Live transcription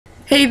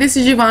Hey, this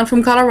is Yvonne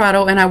from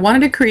Colorado, and I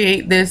wanted to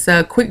create this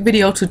quick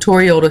video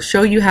tutorial to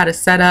show you how to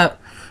set up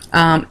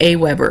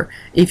Aweber.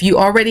 If you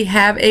already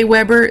have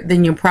Aweber,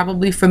 then you're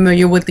probably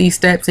familiar with these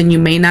steps and you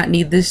may not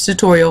need this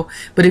tutorial.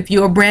 But if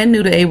you are brand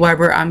new to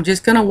Aweber, I'm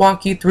just going to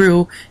walk you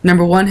through,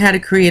 number one, how to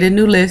create a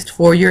new list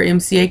for your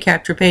MCA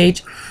capture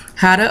page,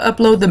 how to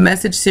upload the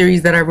message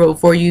series that I wrote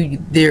for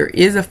you. There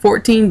is a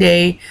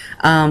 14-day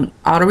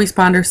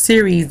autoresponder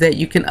series that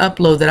you can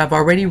upload that I've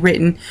already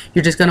written.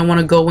 You're just going to want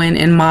to go in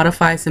and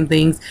modify some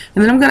things,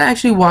 and then I'm going to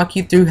actually walk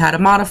you through how to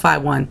modify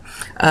one.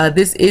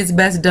 This is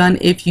best done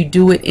if you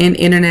do it in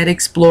Internet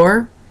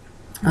Explorer.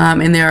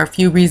 And there are a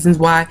few reasons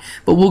why,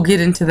 but we'll get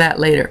into that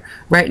later.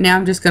 Right now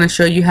I'm just going to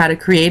show you how to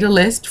create a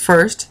list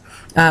first,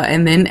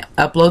 and then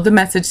upload the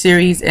message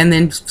series, and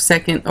then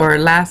second or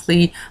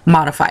lastly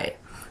modify it.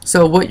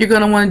 So what you're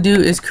going to want to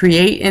do is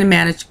create and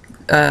manage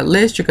a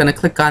list. You're going to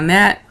click on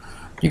that.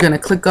 You're going to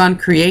click on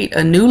create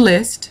a new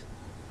list.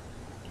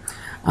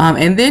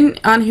 And then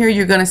on here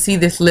you're going to see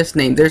this list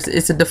name.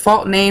 It's a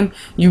default name.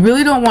 You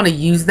really don't want to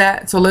use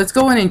that, so let's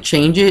go in and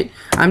change it.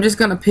 I'm just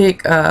going to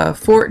pick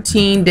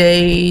 14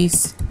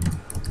 days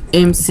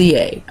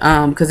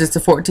MCA because it's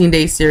a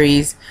 14-day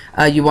series.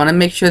 You want to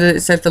make sure that it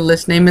says the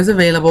list name is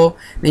available.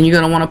 Then you're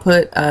going to want to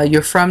put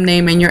your from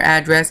name and your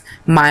address.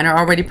 Mine are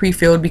already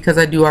pre-filled because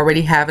I do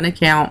already have an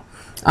account.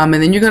 And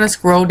then you're going to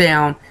scroll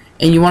down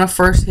and you want to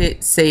first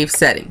hit save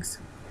settings.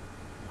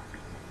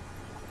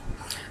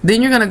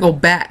 Then you're going to go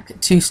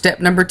back to step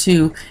number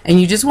 2,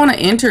 and you just want to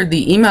enter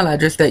the email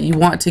address that you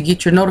want to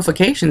get your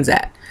notifications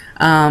at.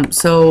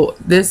 So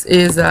this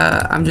is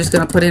I'm just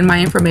going to put in my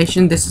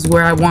information. This is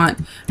where I want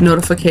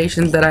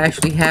notifications that I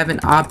actually have an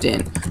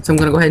opt-in. So I'm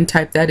going to go ahead and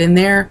type that in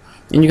there,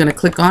 and you're going to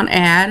click on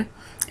add,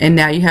 and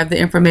now you have the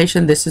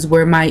information. This is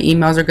where my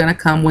emails are going to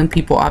come when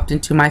people opt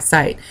into my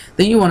site.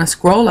 Then you want to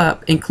scroll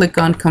up and click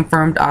on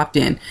confirmed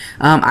opt-in.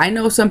 I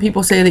know some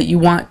people say that you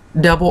want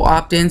double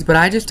opt-ins, but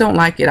I just don't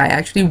like it. I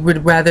actually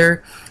would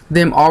rather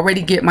them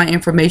already get my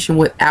information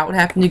without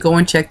having to go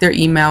and check their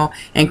email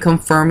and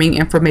confirming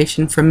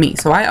information from me.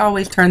 So I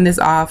always turn this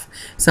off.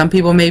 Some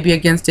people may be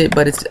against it,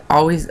 but it's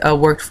always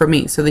worked for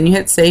me. So then you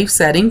hit save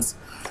settings,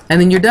 and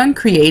then you're done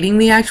creating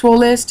the actual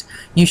list.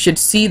 You should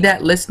see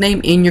that list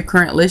name in your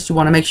current list. You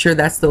want to make sure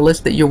that's the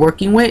list that you're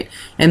working with,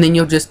 and then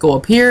you'll just go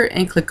up here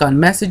and click on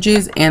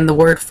messages and the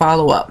word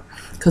follow up,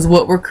 because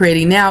what we're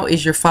creating now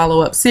is your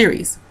follow-up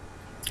series.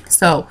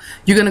 So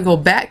you're going to go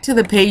back to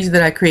the page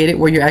that I created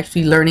where you're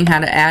actually learning how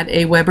to add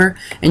Aweber,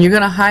 and you're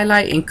going to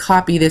highlight and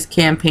copy this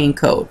campaign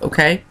code.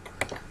 Okay,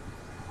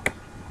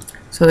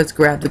 so let's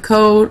grab the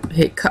code,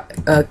 hit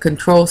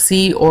Control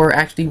C, or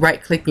actually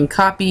right click and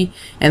copy,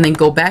 and then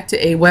go back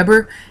to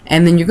Aweber,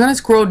 and then you're going to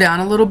scroll down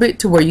a little bit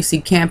to where you see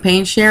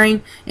campaign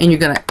sharing, and you're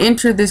going to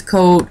enter this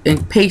code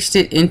and paste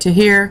it into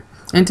here,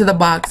 into the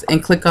box,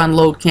 and click on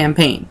load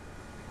campaign.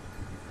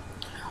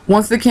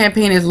 Once the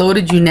campaign is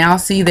loaded, you now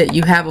see that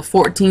you have a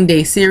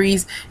 14-day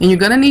series, and you're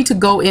going to need to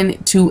go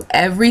into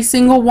every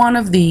single one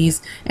of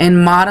these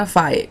and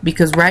modify it,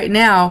 because right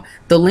now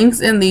the links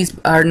in these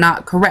are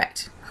not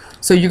correct.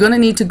 So you're going to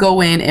need to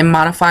go in and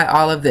modify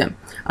all of them,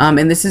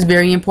 and this is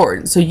very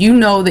important. So you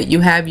know that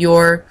you have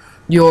your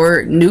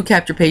new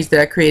capture page that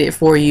I created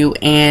for you,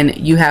 and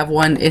you have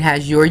one, it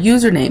has your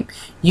username.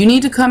 You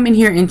need to come in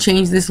here and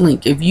change this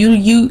link. If you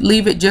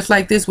leave it just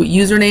like this with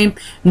username,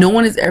 no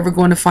one is ever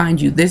going to find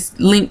you. This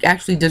link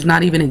actually does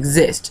not even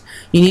exist.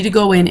 You need to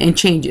go in and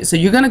change it. So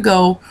you're going to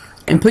go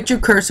and put your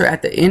cursor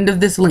at the end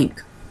of this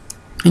link,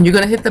 and you're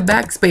going to hit the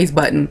backspace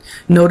button.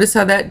 Notice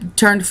how that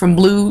turned from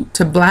blue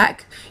to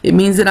black? It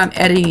means that I'm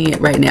editing it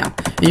right now.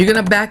 And you're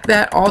going to back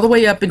that all the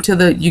way up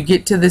until you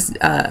get to this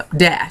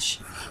dash.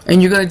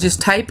 And you're going to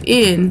just type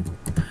in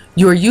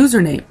your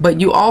username,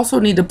 but you also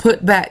need to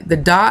put back the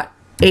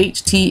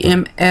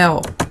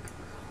 .html.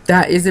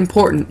 That is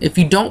important. If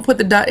you don't put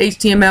the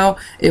 .html,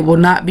 it will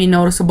not be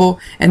noticeable.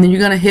 And then you're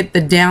going to hit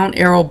the down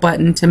arrow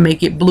button to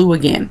make it blue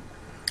again.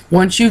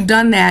 Once you've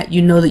done that,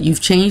 you know that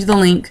you've changed the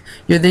link.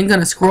 You're then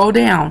going to scroll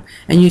down,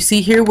 and you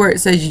see here where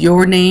it says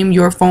your name,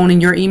 your phone, and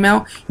your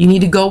email. You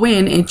need to go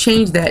in and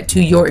change that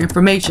to your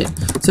information.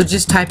 So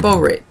just type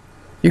over it.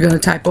 You're going to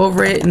type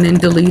over it and then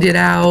delete it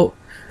out.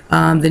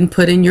 Then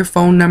put in your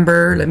phone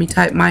number. Let me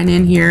type mine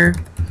in here,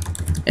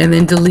 and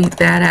then delete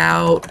that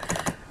out,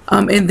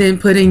 and then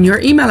put in your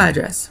email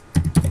address.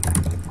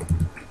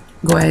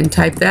 Go ahead and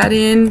type that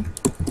in.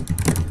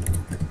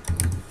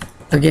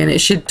 Again, it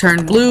should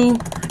turn blue,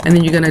 and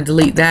then you're going to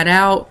delete that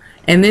out,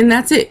 and then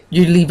that's it.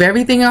 You leave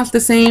everything else the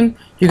same.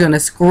 You're going to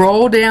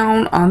scroll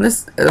down on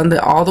this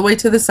all the way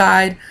to the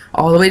side,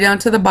 all the way down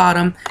to the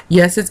bottom.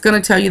 Yes, it's going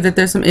to tell you that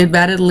there's some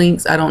invalid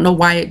links. I don't know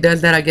why it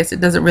does that. I guess it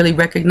doesn't really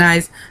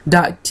recognize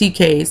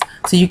 .tk's,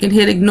 so you can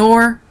hit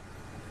ignore.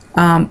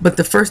 But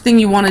the first thing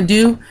you want to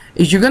do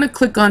is you're going to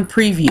click on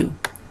preview,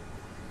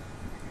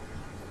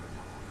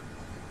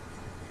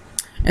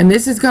 and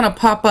this is going to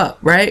pop up,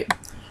 right?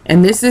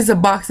 And this is a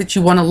box that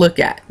you want to look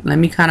at. Let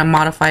me kind of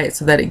modify it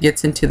so that it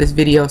gets into this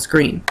video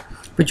screen.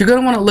 But you're going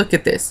to want to look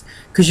at this,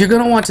 because you're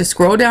going to want to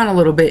scroll down a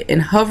little bit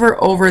and hover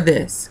over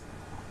this.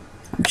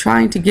 I'm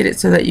trying to get it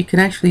so that you can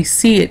actually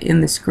see it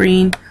in the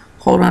screen.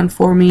 Hold on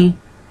for me.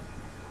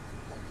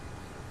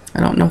 I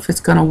don't know if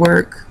it's gonna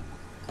work.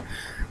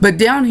 But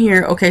down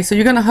here, okay, so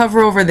you're gonna hover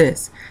over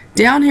this.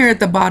 Down here at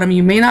the bottom,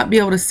 you may not be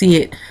able to see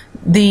it.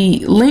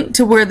 The link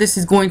to where this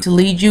is going to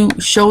lead you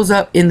shows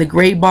up in the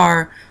gray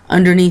bar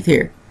underneath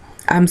here.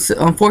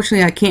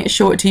 Unfortunately, I can't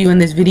show it to you in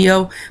this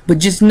video, but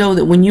just know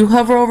that when you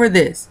hover over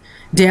this,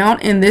 down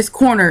in this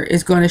corner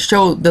is going to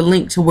show the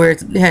link to where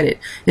it's headed.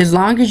 As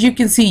long as you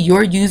can see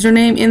your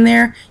username in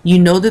there, you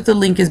know that the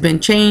link has been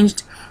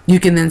changed. You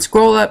can then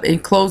scroll up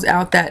and close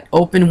out that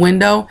open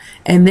window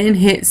and then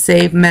hit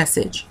save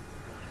message.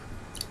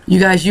 You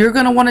guys, you're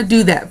going to want to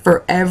do that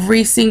for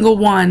every single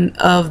one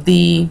of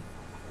the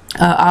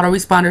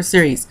autoresponder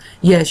series.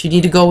 Yes, you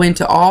need to go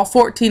into all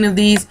 14 of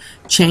these,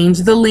 change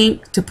the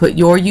link to put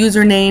your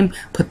username,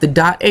 put the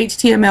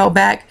 .html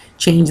back,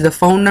 change the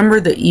phone number,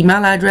 the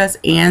email address,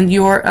 and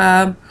your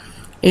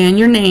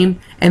name,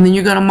 and then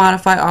you're going to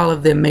modify all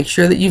of them. Make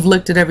sure that you've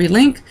looked at every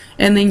link,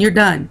 and then you're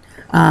done.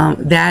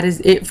 That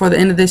is it for the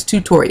end of this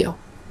tutorial.